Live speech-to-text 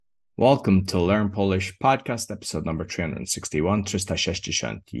Welcome to Learn Polish Podcast, episode number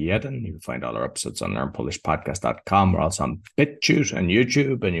 361. You'll find all our episodes on learnpolishpodcast.com. We're also on BitChute and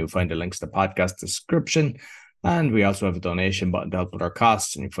YouTube, and you'll find the links to the podcast description. And we also have a donation button to help with our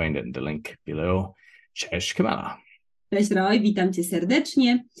costs, and you'll find it in the link below. Cześć, Kamala. Cześć Roy, witam Cię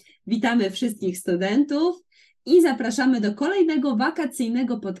serdecznie. Witamy wszystkich studentów i zapraszamy do kolejnego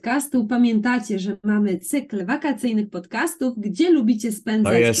wakacyjnego podcastu. Pamiętacie, że mamy cykl wakacyjnych podcastów, gdzie lubicie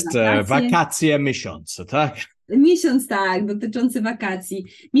spędzać wakacje. To jest wakacje miesiąca, tak? Miesiąc, tak, dotyczący wakacji.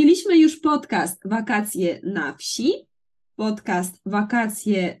 Mieliśmy już podcast Wakacje na wsi, podcast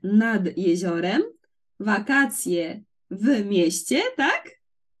Wakacje nad jeziorem, wakacje w mieście, tak?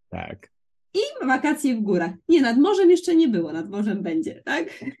 Tak. I wakacje w górach. Nie, nad morzem jeszcze nie było, nad morzem będzie,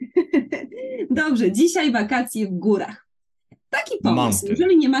 tak? Dobrze, dzisiaj wakacje w górach. Taki pomysł,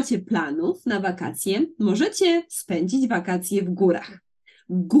 jeżeli nie macie planów na wakacje, możecie spędzić wakacje w górach.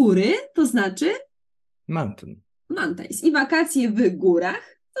 Góry to znaczy? Mountains. I wakacje w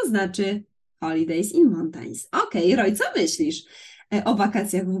górach to znaczy holidays in mountains. Okej, Roy, co myślisz o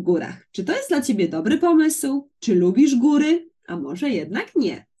wakacjach w górach? Czy to jest dla Ciebie dobry pomysł? Czy lubisz góry? A może jednak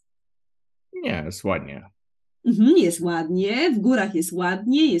nie? Nie, jest ładnie. Jest ładnie, w górach jest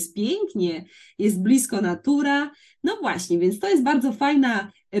ładnie, jest pięknie, jest blisko natura. No właśnie, więc to jest bardzo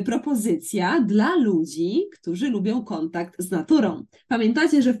fajna propozycja dla ludzi, którzy lubią kontakt z naturą.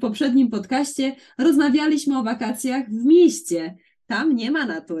 Pamiętacie, że w poprzednim podcaście rozmawialiśmy o wakacjach w mieście. Tam nie ma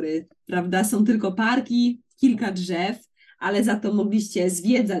natury, prawda? Są tylko parki, kilka drzew, ale za to mogliście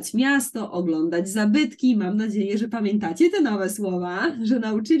zwiedzać miasto, oglądać zabytki. Mam nadzieję, że pamiętacie te nowe słowa, że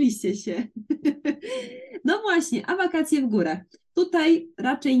nauczyliście się. No właśnie, a wakacje w górach. Tutaj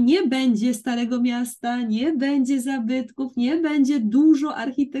raczej nie będzie Starego Miasta, nie będzie zabytków, nie będzie dużo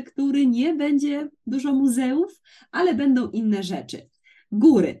architektury, nie będzie dużo muzeów, ale będą inne rzeczy.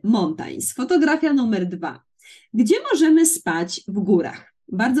 Góry, mountains. Fotografia numer 2. Gdzie możemy spać w górach?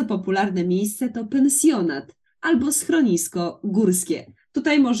 Bardzo popularne miejsce to pensjonat albo schronisko górskie.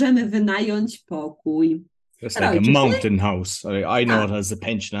 Tutaj możemy wynająć pokój. It's like a mountain house. I know it as a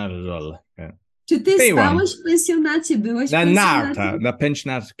pensionat as well. Yeah. Czy ty spałeś w pensjonacie? Byłeś w pensjonacie? Na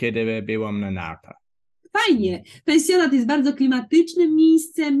pensjonat, kiedy byłam na narta. Fajnie. Pensjonat jest bardzo klimatycznym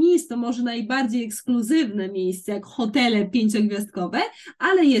miejscem. Nie jest to może najbardziej ekskluzywne miejsce, jak hotele 5-gwiazdkowe,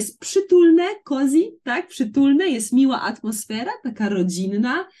 ale jest przytulne, cozy, tak? Przytulne, jest miła atmosfera, taka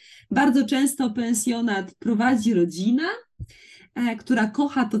rodzinna. Bardzo często pensjonat prowadzi rodzina, która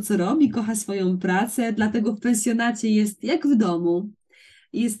kocha to, co robi, kocha swoją pracę, dlatego w pensjonacie jest jak w domu.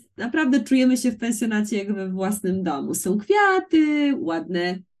 Naprawdę czujemy się w pensjonacie jak we własnym domu. Są kwiaty,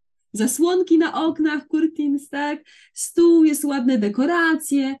 ładne zasłonki na oknach, curtains, tak? Stół, jest ładne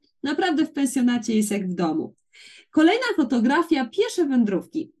dekoracje. Naprawdę w pensjonacie jest jak w domu. Kolejna fotografia, piesze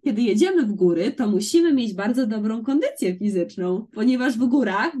wędrówki. Kiedy jedziemy w góry, to musimy mieć bardzo dobrą kondycję fizyczną, ponieważ w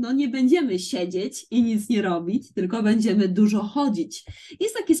górach nie będziemy siedzieć i nic nie robić, tylko będziemy dużo chodzić.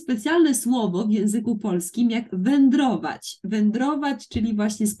 Jest takie specjalne słowo w języku polskim jak wędrować. Wędrować, czyli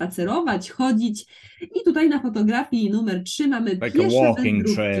właśnie spacerować, chodzić. I tutaj na fotografii numer 3 mamy piesze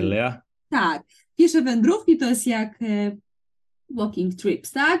wędrówki. Trail, yeah? Tak, piesze wędrówki to jest jak walking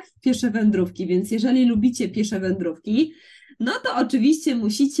trips, tak? Piesze wędrówki, więc jeżeli lubicie piesze wędrówki, no to oczywiście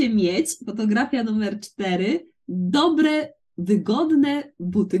musicie mieć, fotografia numer 4, dobre, wygodne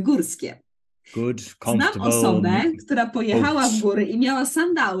buty górskie. Znam osobę, która pojechała w góry i miała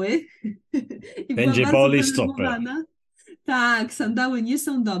sandały i będzie była bardzo boli stopy. Tak, sandały nie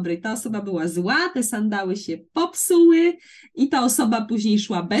są dobre. Ta osoba była zła, te sandały się popsuły i ta osoba później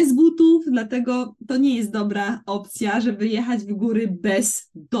szła bez butów, dlatego to nie jest dobra opcja, żeby jechać w góry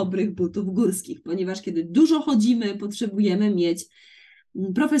bez dobrych butów górskich, ponieważ kiedy dużo chodzimy, potrzebujemy mieć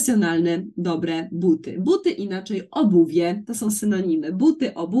profesjonalne, dobre buty. Buty, inaczej obuwie, to są synonimy.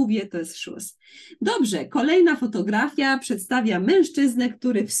 Buty, obuwie to jest shoes. Dobrze, kolejna fotografia przedstawia mężczyznę,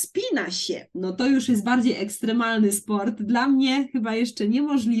 który wspina się. No to już jest bardziej ekstremalny sport. Dla mnie chyba jeszcze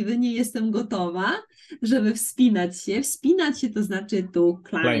niemożliwy, nie jestem gotowa, żeby wspinać się. Wspinać się to znaczy to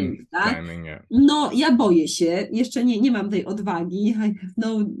climb, tak? Climbing, yeah. No, ja boję się, jeszcze nie mam tej odwagi. I have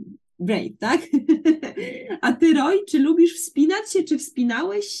no brave, tak? A ty, Roy, czy lubisz wspinać się? Czy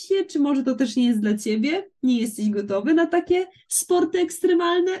wspinałeś się? Czy może to też nie jest dla ciebie? Nie jesteś gotowy na takie sporty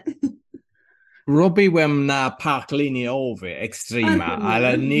ekstremalne? Robiłem na park liniowy ekstrema,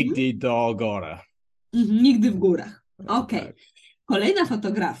 ale nigdy do góry. Nigdy w górach. Okej. Kolejna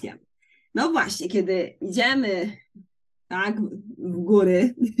fotografia. No właśnie, kiedy idziemy tak, w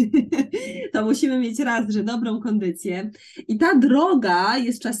góry, to musimy mieć raz, że dobrą kondycję. I ta droga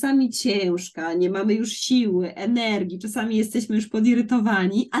jest czasami ciężka, nie mamy już siły, energii, czasami jesteśmy już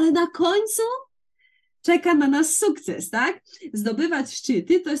podirytowani, ale na końcu czeka na nas sukces, tak? Zdobywać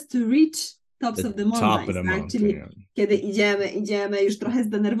szczyty to jest to reach tops of the mountains, tak? mountain, Czyli yeah. kiedy idziemy już trochę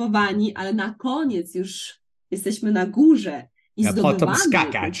zdenerwowani, ale na koniec już jesteśmy na górze i Ja potem zdobywamy te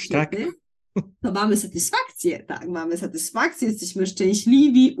skakać, tak? szczyty, to mamy satysfakcję, tak? Mamy satysfakcję, jesteśmy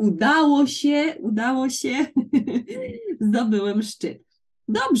szczęśliwi, udało się, zdobyłem szczyt.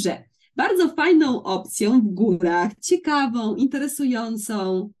 Dobrze, bardzo fajną opcją w górach, ciekawą,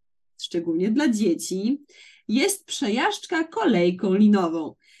 interesującą, szczególnie dla dzieci, jest przejażdżka kolejką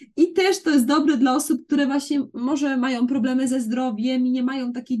linową. I też to jest dobre dla osób, które właśnie może mają problemy ze zdrowiem i nie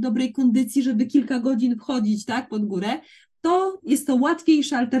mają takiej dobrej kondycji, żeby kilka godzin wchodzić, tak, pod górę. To jest to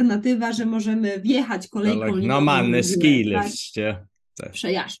łatwiejsza alternatywa, że możemy wjechać kolejką Like linową normalne w górę, ski tak? lifts, yeah.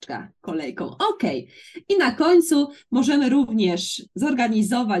 Przejażdżka kolejką. Okej. I na końcu możemy również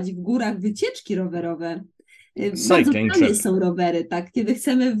zorganizować w górach wycieczki rowerowe. Bardzo Cycling tanie trip. są rowery, tak? Kiedy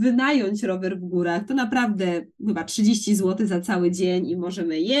chcemy wynająć rower w górach, to naprawdę chyba 30 zł za cały dzień i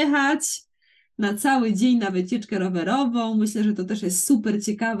możemy jechać na cały dzień na wycieczkę rowerową. Myślę, że to też jest super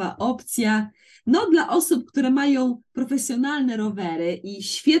ciekawa opcja. No, dla osób, które mają profesjonalne rowery i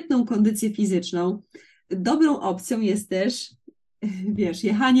świetną kondycję fizyczną, dobrą opcją jest też, wiesz,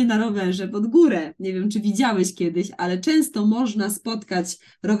 jechanie na rowerze pod górę. Nie wiem, czy widziałeś kiedyś, ale często można spotkać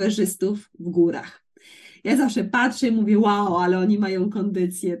rowerzystów w górach. Ja zawsze patrzę i mówię, wow, ale oni mają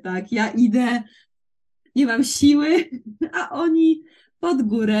kondycję, tak? Ja idę, nie mam siły, a oni pod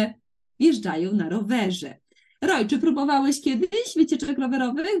górę wjeżdżają na rowerze. Roy, czy próbowałeś kiedyś wycieczek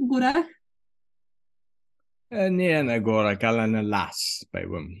rowerowych w górach? Nie na górach, ale na las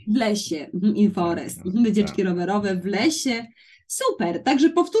byłem. W lesie, in forest, Tak. wycieczki rowerowe w lesie. Super, także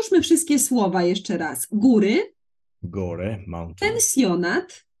powtórzmy wszystkie słowa jeszcze raz. Góry, Góry, mountain.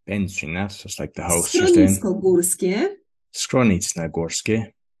 pensjonat, Pensionat, just like the house you're staying. schronisko górskie, Schroniczne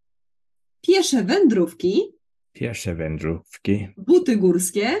górskie. piesze wędrówki, Piesze wędrówki. buty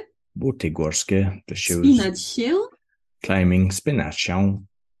górskie, Buty górskie, the shoes. wspinać się, Climbing, spinać się.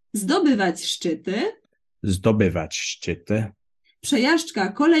 zdobywać szczyty, Zdobywać szczyty.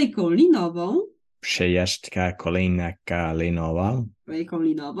 przejażdżka kolejką linową, Przejażdżka kolejna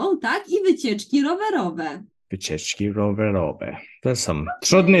linowa. tak, i wycieczki rowerowe. Wycieczki rowerowe. To są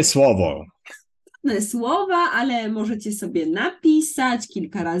trudne słowo. Trudne słowa, ale możecie sobie napisać,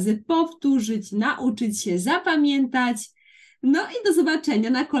 kilka razy powtórzyć, nauczyć się, zapamiętać. No i do zobaczenia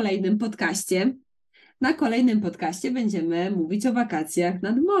na kolejnym podcaście. Na kolejnym podcaście będziemy mówić o wakacjach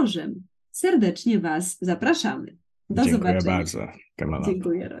nad morzem. Serdecznie Was zapraszamy. Do Dziękuję zobaczenia. bardzo.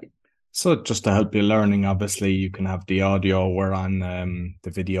 Dziękuję, Roy. So just to help you learning, obviously you can have the audio. We're on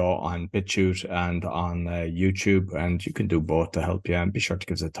the video on BitChute and on YouTube, and you can do both to help you. And be sure to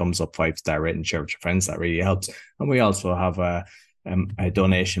give us a thumbs up, 5-star rating, share with your friends. That really helps. And we also have a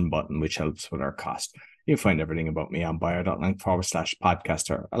donation button, which helps with our cost. You'll find everything about me on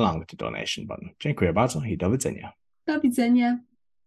bio.link/podcaster along with the donation button. Dziękuję bardzo i do widzenia. Do widzenia.